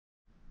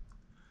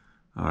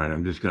All right,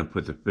 I'm just going to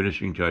put the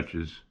finishing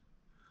touches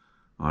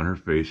on her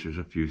face. There's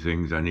a few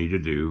things I need to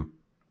do.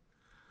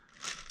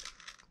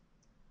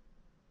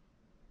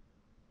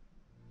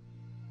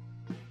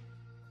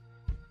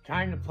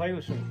 Time to play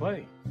with some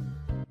clay.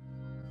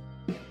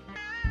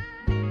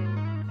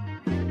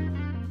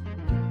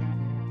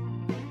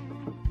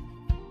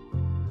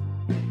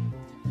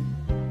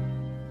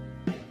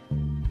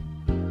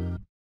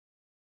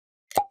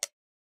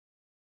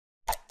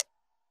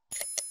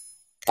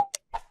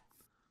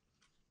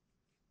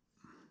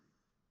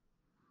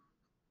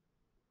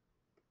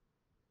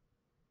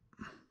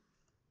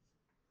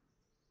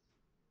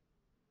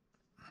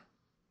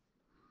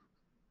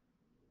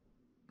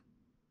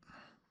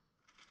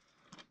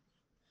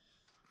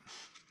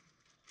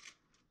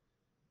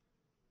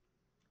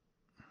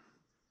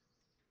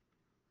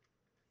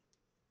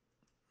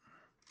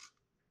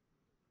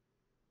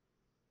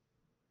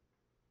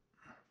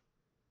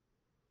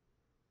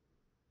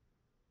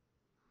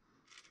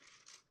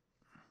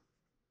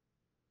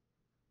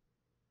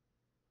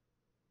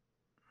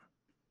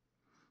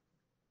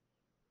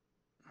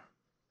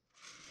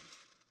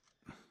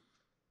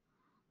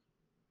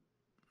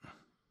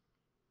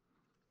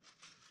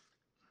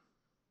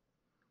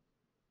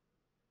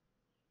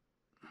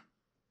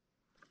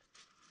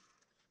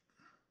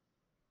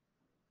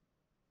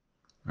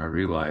 I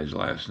realized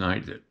last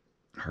night that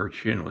her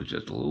chin was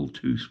just a little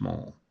too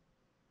small.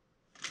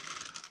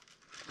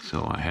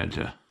 So I had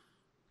to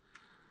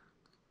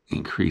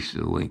increase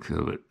the length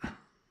of it.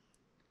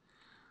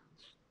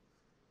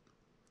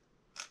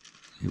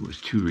 It was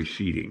too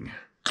receding.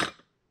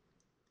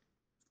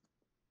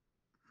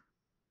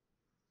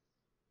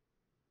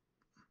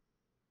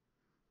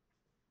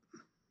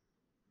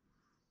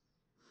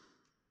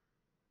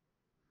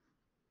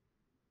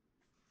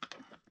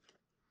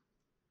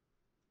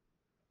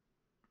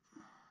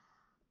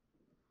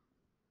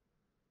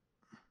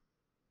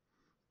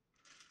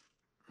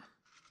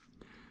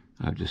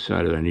 I've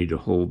decided I need to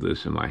hold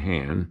this in my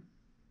hand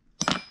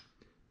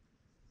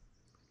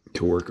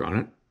to work on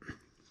it.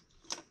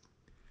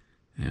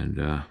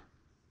 And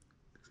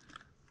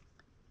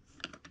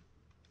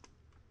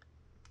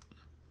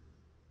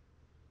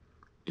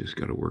just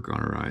got to work on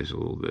her eyes a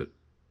little bit.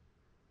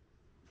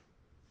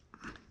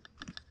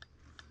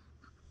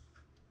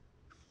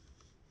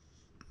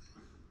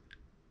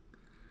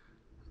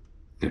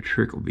 The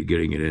trick will be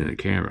getting it in the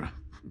camera.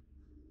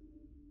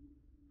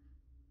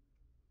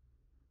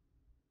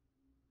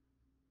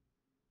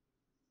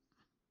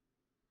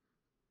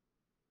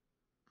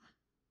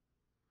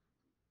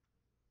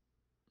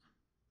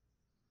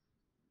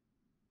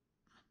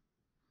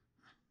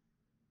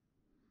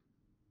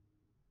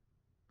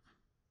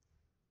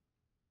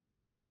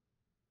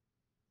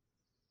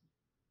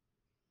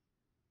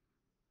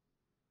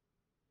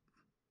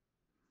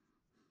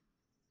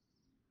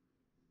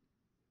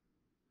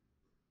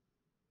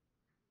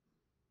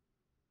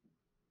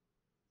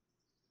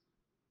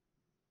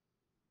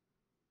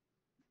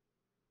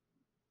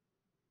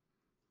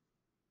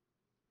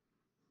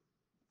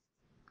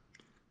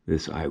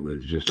 This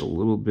eyelid is just a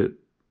little bit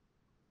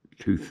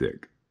too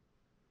thick.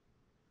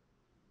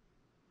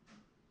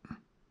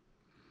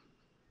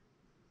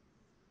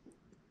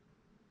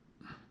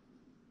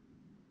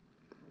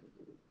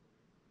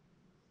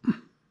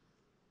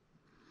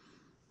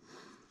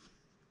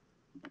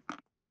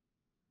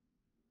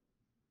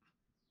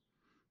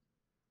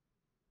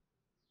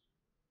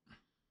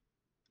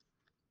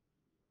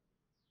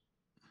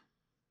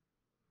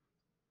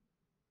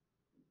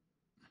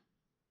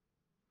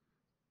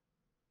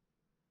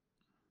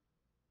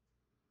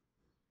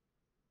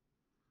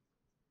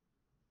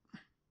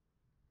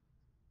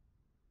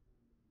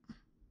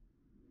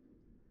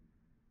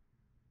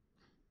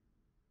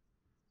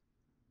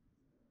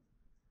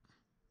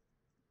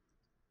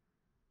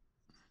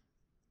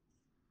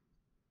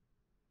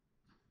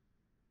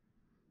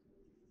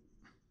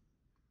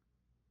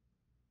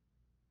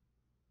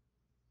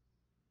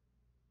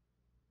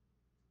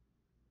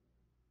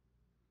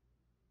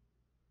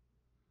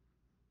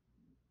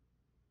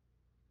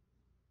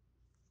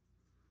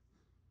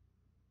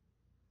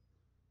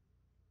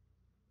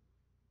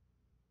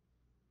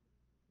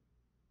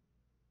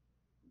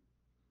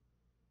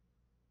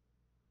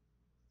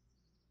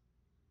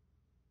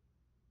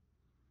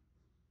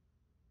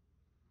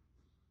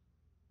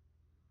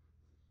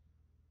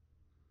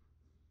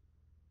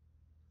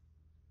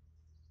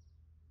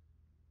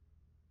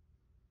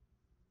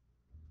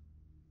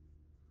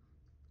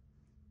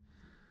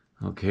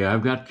 Okay,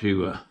 I've got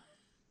to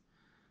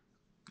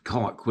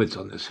call it quits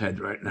on this head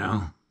right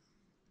now.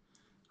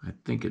 I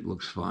think it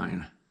looks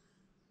fine.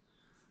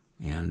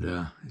 And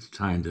it's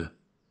time to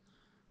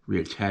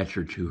reattach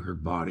her to her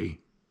body.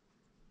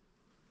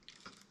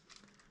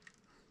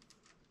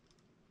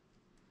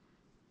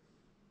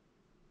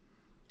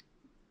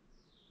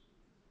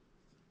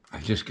 I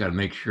just got to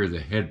make sure the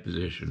head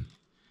position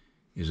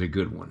is a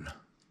good one.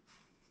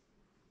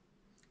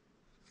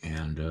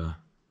 And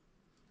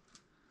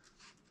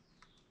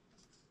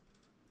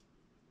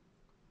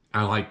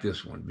I like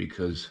this one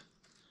because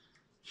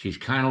she's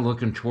kind of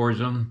looking towards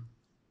him,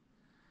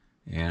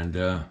 And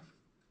I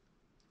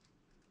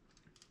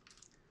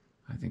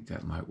think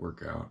that might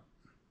work out.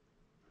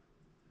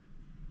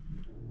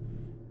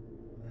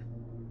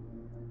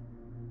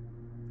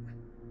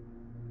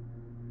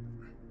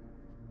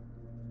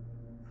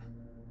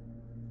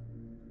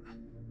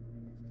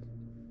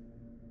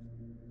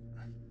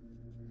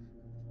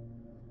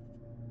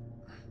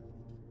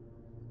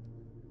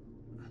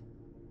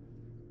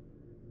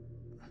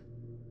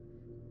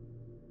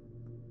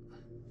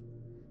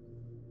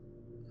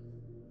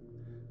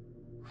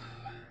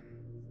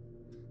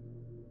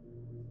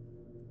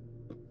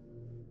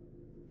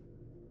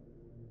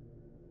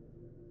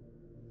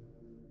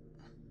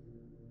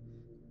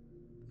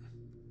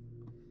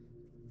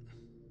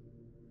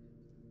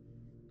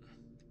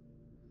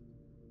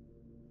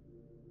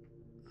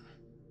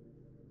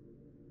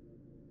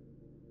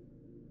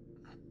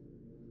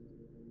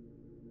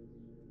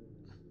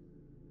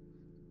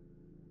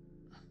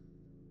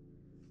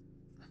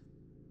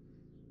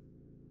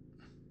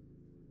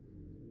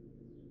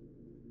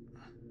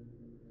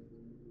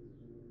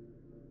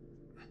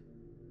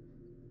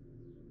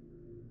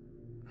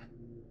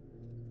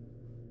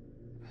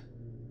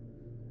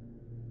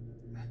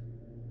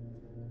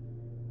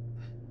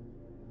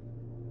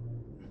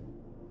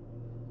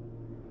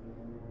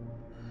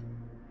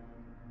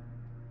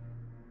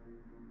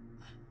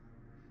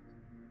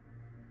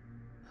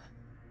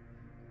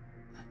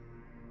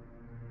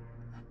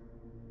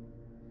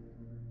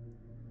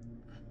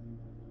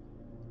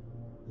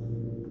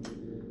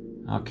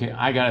 Okay,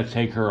 I gotta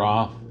take her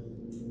off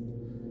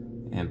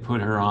and put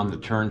her on the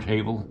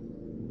turntable,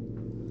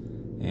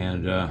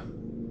 and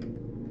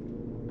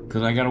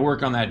because I gotta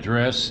work on that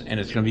dress,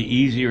 and it's gonna be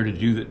easier to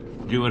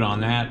do it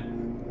on that.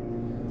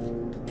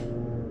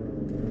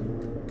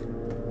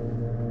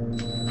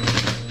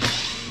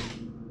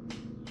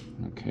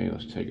 Okay,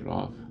 let's take it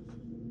off.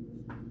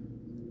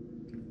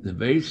 The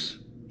base.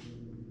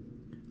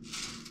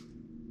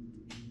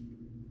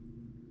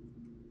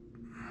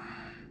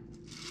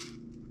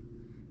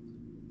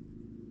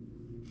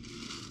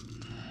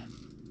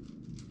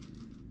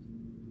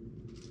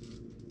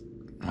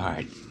 All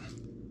right.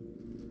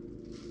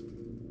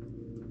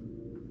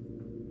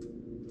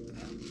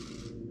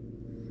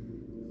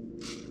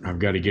 I've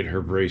got to get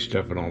her braced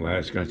up and all that.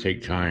 It's going to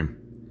take time.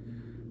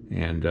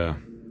 And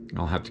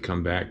I'll have to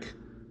come back.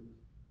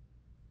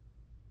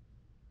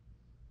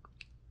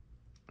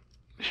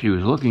 She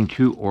was looking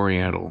too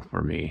oriental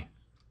for me.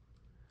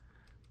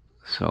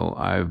 So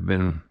I've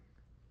been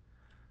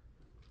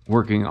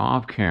working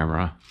off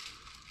camera,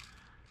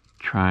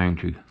 trying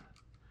to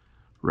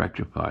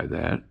rectify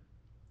that.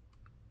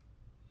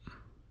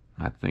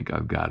 I think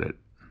I've got it.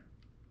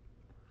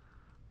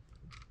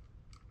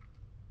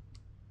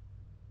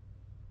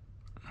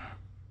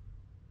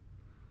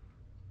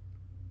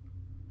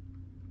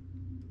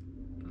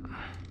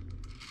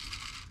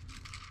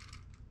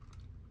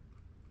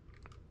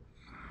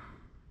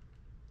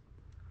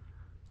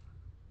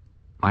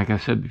 Like I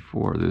said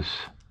before, this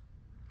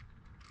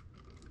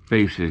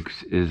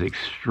basics is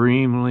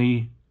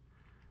extremely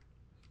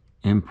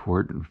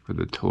important for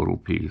the total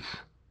piece.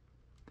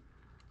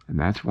 And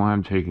that's why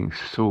I'm taking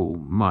so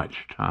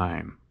much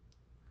time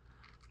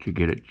to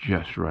get it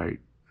just right.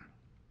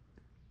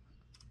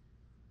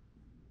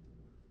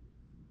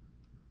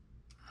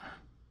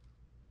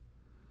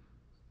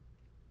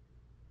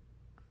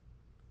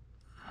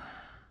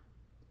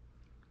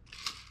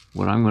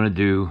 What I'm going to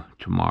do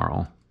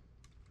tomorrow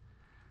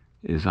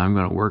is I'm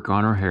going to work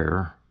on her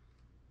hair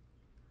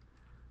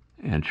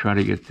and try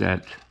to get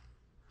that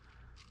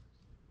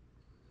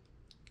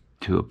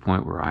to a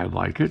point where I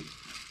like it.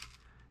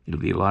 It'll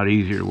be a lot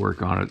easier to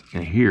work on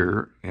it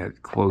here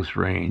at close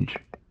range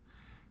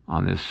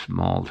on this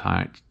small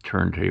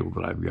turntable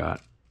that I've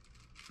got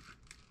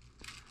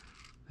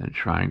than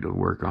trying to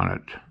work on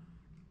it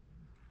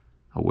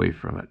away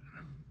from it.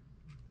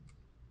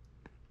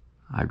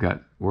 I've got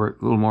a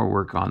little more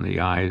work on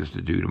the eyes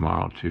to do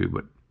tomorrow too,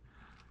 but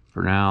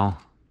for now,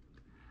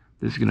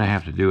 this is going to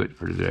have to do it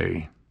for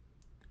today.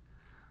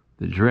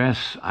 The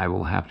dress I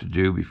will have to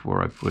do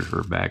before I put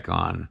her back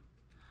on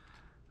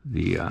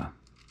the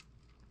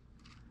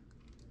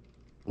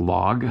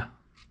log,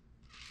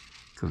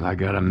 because I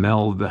got to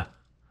meld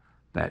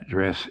that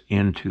dress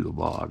into the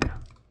log.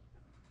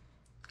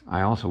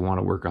 I also want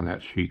to work on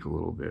that cheek a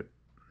little bit.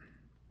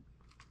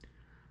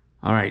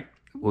 All right,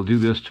 we'll do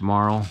this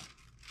tomorrow.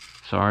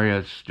 Sorry,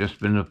 it's just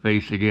been a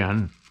face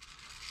again.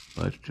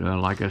 But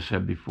like I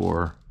said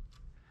before,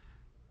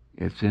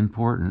 it's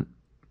important.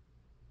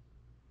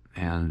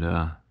 And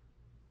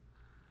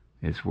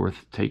it's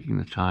worth taking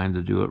the time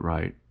to do it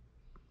right.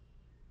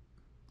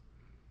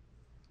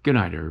 Good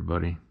night,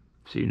 everybody.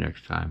 See you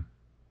next time.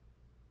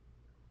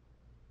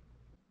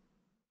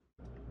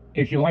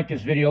 If you like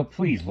this video,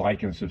 please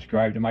like and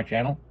subscribe to my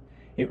channel.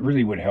 It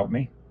really would help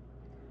me.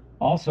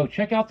 Also,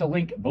 check out the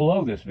link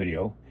below this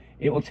video.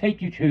 It will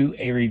take you to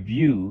a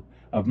review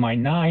of my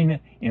 9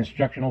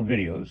 instructional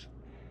videos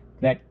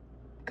that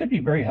could be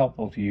very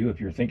helpful to you if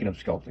you're thinking of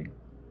sculpting.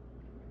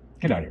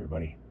 Good night,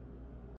 everybody.